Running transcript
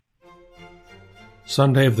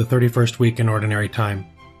Sunday of the 31st week in Ordinary Time.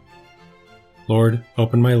 Lord,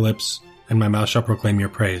 open my lips, and my mouth shall proclaim your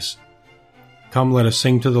praise. Come, let us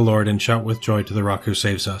sing to the Lord and shout with joy to the Rock who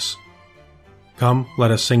saves us. Come, let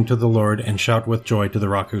us sing to the Lord and shout with joy to the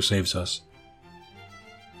Rock who saves us.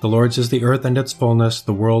 The Lord's is the earth and its fullness,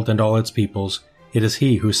 the world and all its peoples. It is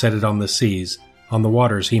he who set it on the seas, on the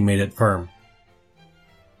waters he made it firm.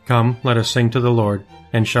 Come, let us sing to the Lord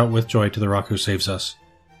and shout with joy to the Rock who saves us.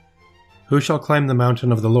 Who shall climb the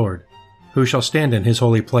mountain of the Lord? Who shall stand in his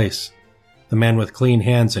holy place? The man with clean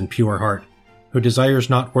hands and pure heart, who desires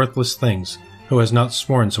not worthless things, who has not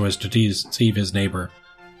sworn so as to deceive his neighbor.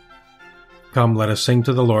 Come, let us sing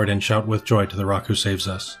to the Lord and shout with joy to the Rock who saves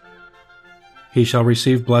us. He shall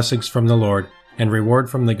receive blessings from the Lord, and reward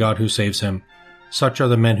from the God who saves him. Such are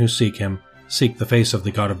the men who seek him, seek the face of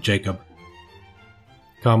the God of Jacob.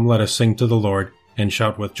 Come, let us sing to the Lord, and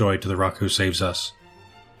shout with joy to the Rock who saves us.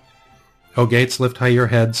 O gates, lift high your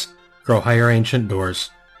heads, grow higher ancient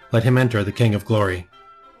doors. Let him enter, the King of glory.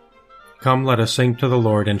 Come, let us sing to the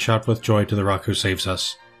Lord and shout with joy to the Rock who saves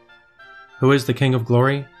us. Who is the King of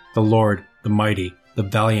glory? The Lord, the mighty, the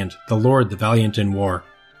valiant, the Lord, the valiant in war.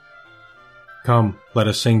 Come, let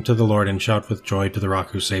us sing to the Lord and shout with joy to the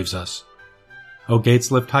Rock who saves us. O gates,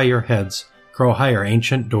 lift high your heads, grow higher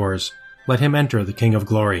ancient doors. Let him enter, the King of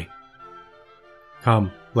glory.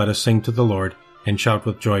 Come, let us sing to the Lord and shout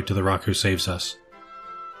with joy to the Rock who saves us.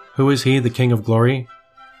 Who is he, the King of glory?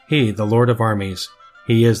 He, the Lord of armies.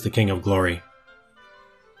 He is the King of glory.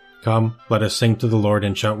 Come, let us sing to the Lord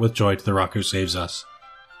and shout with joy to the Rock who saves us.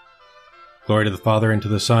 Glory to the Father, and to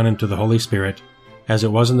the Son, and to the Holy Spirit, as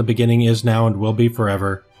it was in the beginning, is now, and will be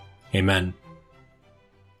forever. Amen.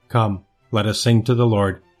 Come, let us sing to the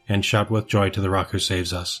Lord and shout with joy to the Rock who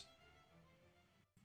saves us.